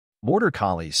Border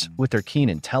Collies, with their keen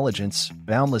intelligence,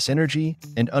 boundless energy,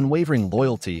 and unwavering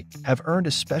loyalty, have earned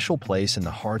a special place in the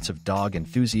hearts of dog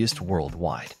enthusiasts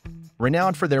worldwide.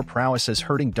 Renowned for their prowess as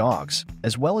herding dogs,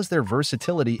 as well as their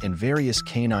versatility in various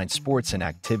canine sports and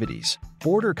activities,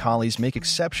 Border Collies make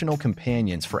exceptional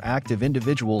companions for active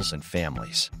individuals and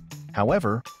families.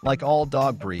 However, like all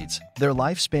dog breeds, their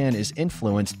lifespan is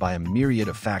influenced by a myriad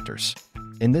of factors.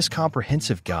 In this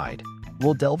comprehensive guide,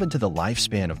 we'll delve into the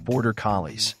lifespan of Border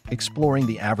Collies, exploring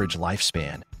the average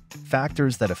lifespan,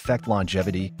 factors that affect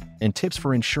longevity, and tips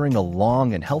for ensuring a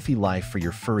long and healthy life for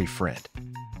your furry friend.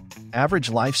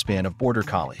 Average lifespan of Border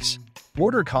Collies.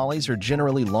 Border Collies are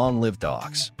generally long-lived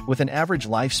dogs, with an average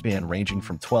lifespan ranging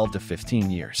from 12 to 15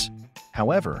 years.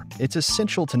 However, it's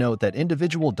essential to note that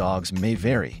individual dogs may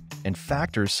vary, and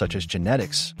factors such as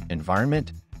genetics,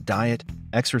 environment, diet,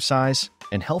 exercise,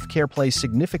 and healthcare play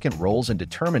significant roles in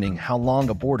determining how long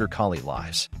a Border Collie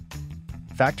lives.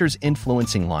 Factors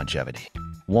influencing longevity.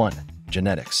 1.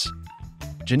 Genetics.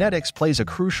 Genetics plays a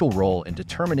crucial role in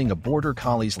determining a Border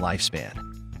Collie's lifespan.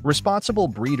 Responsible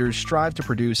breeders strive to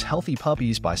produce healthy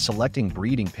puppies by selecting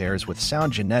breeding pairs with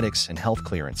sound genetics and health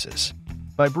clearances.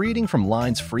 By breeding from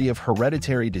lines free of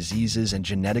hereditary diseases and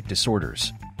genetic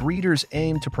disorders, breeders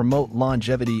aim to promote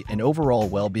longevity and overall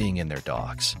well-being in their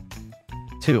dogs.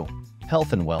 2.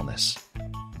 Health and wellness.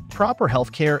 Proper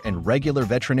health care and regular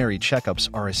veterinary checkups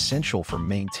are essential for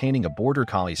maintaining a Border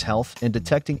Collie's health and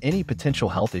detecting any potential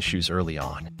health issues early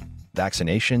on.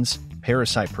 Vaccinations,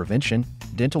 parasite prevention,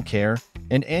 dental care,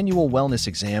 and annual wellness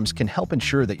exams can help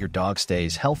ensure that your dog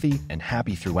stays healthy and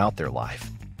happy throughout their life.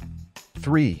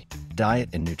 3. Diet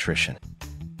and nutrition.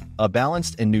 A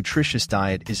balanced and nutritious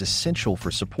diet is essential for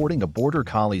supporting a Border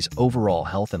Collie's overall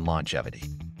health and longevity.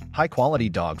 High-quality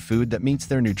dog food that meets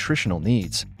their nutritional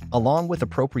needs, along with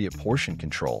appropriate portion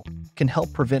control, can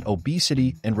help prevent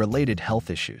obesity and related health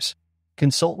issues.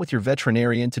 Consult with your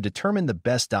veterinarian to determine the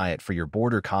best diet for your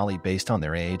Border Collie based on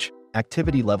their age,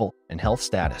 activity level, and health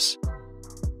status.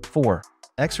 4.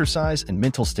 Exercise and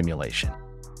mental stimulation.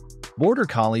 Border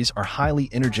Collies are highly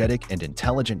energetic and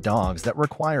intelligent dogs that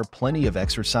require plenty of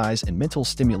exercise and mental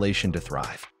stimulation to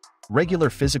thrive. Regular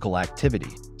physical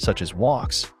activity, such as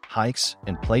walks, hikes,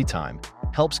 and playtime,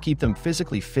 helps keep them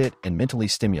physically fit and mentally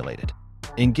stimulated.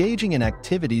 Engaging in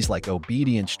activities like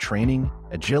obedience training,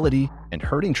 agility, and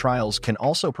herding trials can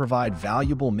also provide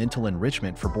valuable mental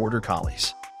enrichment for Border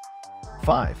Collies.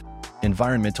 5.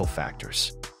 Environmental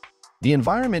factors. The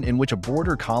environment in which a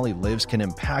Border Collie lives can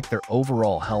impact their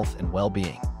overall health and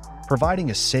well-being. Providing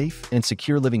a safe and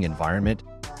secure living environment,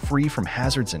 free from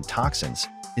hazards and toxins,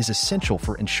 is essential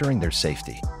for ensuring their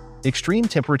safety. Extreme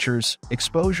temperatures,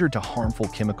 exposure to harmful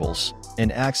chemicals,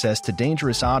 and access to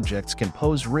dangerous objects can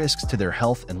pose risks to their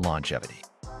health and longevity.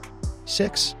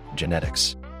 6.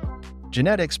 Genetics.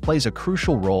 Genetics plays a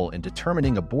crucial role in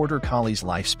determining a Border Collie's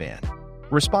lifespan.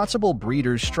 Responsible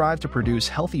breeders strive to produce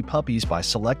healthy puppies by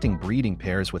selecting breeding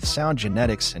pairs with sound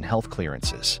genetics and health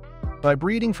clearances. By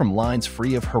breeding from lines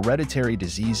free of hereditary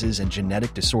diseases and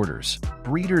genetic disorders,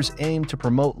 breeders aim to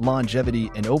promote longevity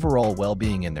and overall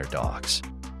well-being in their dogs.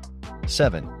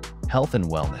 7. Health and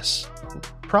wellness.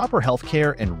 Proper health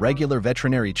care and regular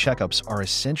veterinary checkups are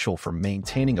essential for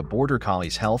maintaining a Border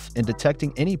Collie's health and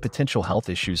detecting any potential health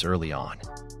issues early on.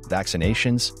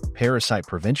 Vaccinations, parasite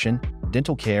prevention,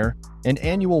 dental care, and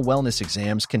annual wellness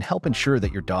exams can help ensure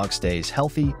that your dog stays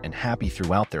healthy and happy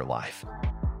throughout their life.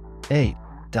 8.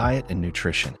 Diet and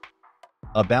nutrition.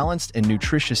 A balanced and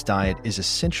nutritious diet is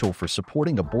essential for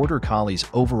supporting a Border Collie's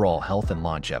overall health and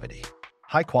longevity.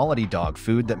 High-quality dog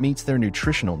food that meets their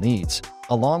nutritional needs,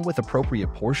 along with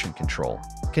appropriate portion control,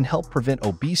 can help prevent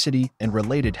obesity and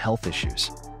related health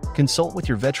issues. Consult with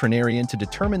your veterinarian to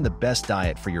determine the best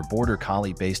diet for your Border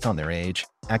Collie based on their age,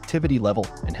 activity level,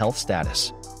 and health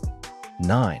status.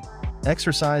 9.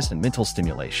 Exercise and mental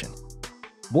stimulation.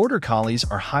 Border Collies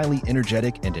are highly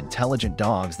energetic and intelligent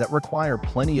dogs that require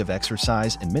plenty of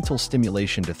exercise and mental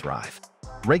stimulation to thrive.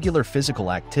 Regular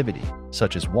physical activity,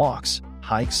 such as walks,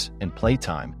 hikes, and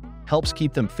playtime, helps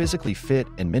keep them physically fit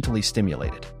and mentally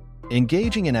stimulated.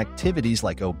 Engaging in activities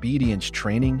like obedience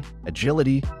training,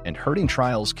 agility, and herding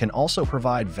trials can also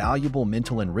provide valuable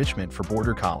mental enrichment for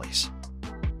Border Collies.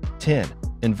 10.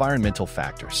 Environmental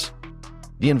factors.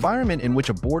 The environment in which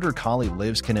a Border Collie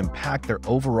lives can impact their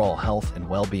overall health and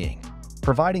well-being.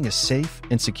 Providing a safe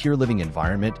and secure living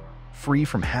environment, free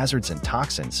from hazards and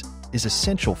toxins, is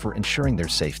essential for ensuring their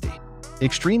safety.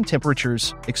 Extreme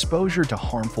temperatures, exposure to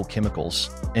harmful chemicals,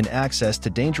 and access to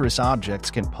dangerous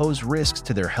objects can pose risks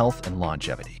to their health and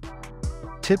longevity.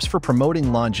 Tips for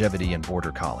promoting longevity in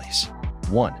Border Collies.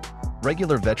 1.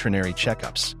 Regular veterinary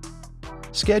checkups.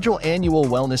 Schedule annual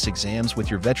wellness exams with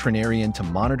your veterinarian to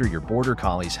monitor your Border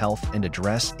Collie's health and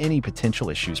address any potential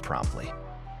issues promptly.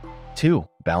 2.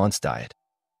 Balanced diet.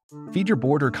 Feed your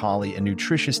Border Collie a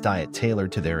nutritious diet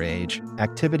tailored to their age,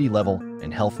 activity level,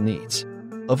 and health needs.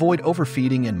 Avoid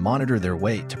overfeeding and monitor their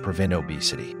weight to prevent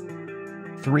obesity.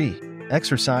 3.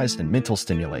 Exercise and mental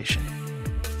stimulation.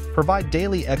 Provide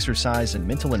daily exercise and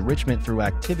mental enrichment through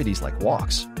activities like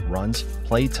walks, runs,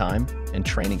 playtime, and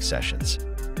training sessions.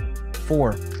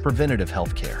 4. Preventative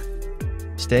health care.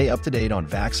 Stay up to date on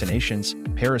vaccinations,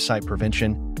 parasite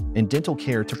prevention, and dental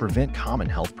care to prevent common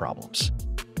health problems.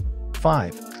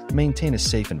 5. Maintain a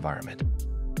safe environment.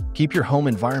 Keep your home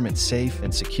environment safe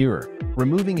and secure,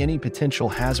 removing any potential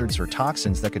hazards or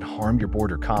toxins that could harm your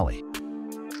Border Collie.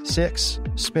 6.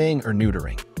 Spaying or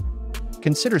neutering.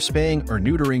 Consider spaying or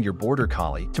neutering your Border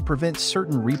Collie to prevent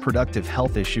certain reproductive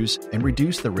health issues and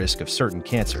reduce the risk of certain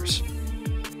cancers.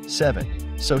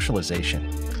 7. Socialization.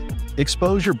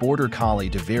 Expose your Border Collie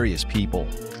to various people,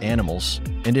 animals,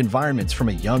 and environments from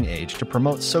a young age to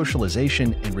promote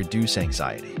socialization and reduce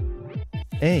anxiety.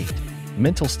 8.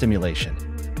 Mental stimulation.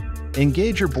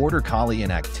 Engage your Border Collie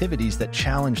in activities that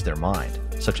challenge their mind,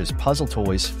 such as puzzle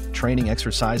toys, training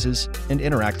exercises, and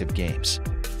interactive games.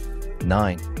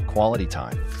 9. Quality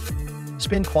time.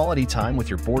 Spend quality time with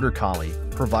your Border Collie,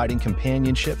 providing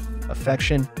companionship,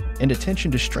 affection, and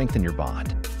attention to strengthen your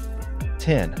bond.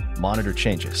 10. Monitor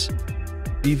changes.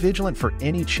 Be vigilant for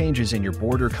any changes in your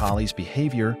Border Collie's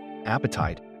behavior,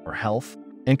 appetite, or health,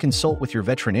 and consult with your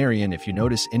veterinarian if you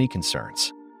notice any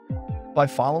concerns. By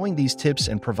following these tips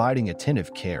and providing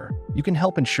attentive care, you can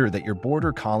help ensure that your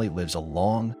Border Collie lives a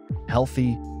long,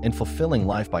 healthy, and fulfilling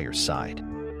life by your side.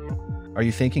 Are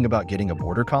you thinking about getting a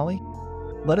Border Collie?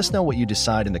 Let us know what you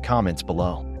decide in the comments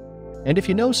below. And if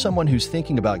you know someone who's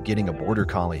thinking about getting a Border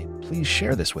Collie, please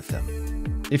share this with them.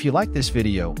 If you like this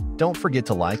video, don't forget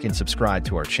to like and subscribe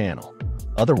to our channel.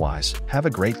 Otherwise, have a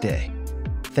great day.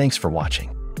 Thanks for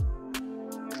watching.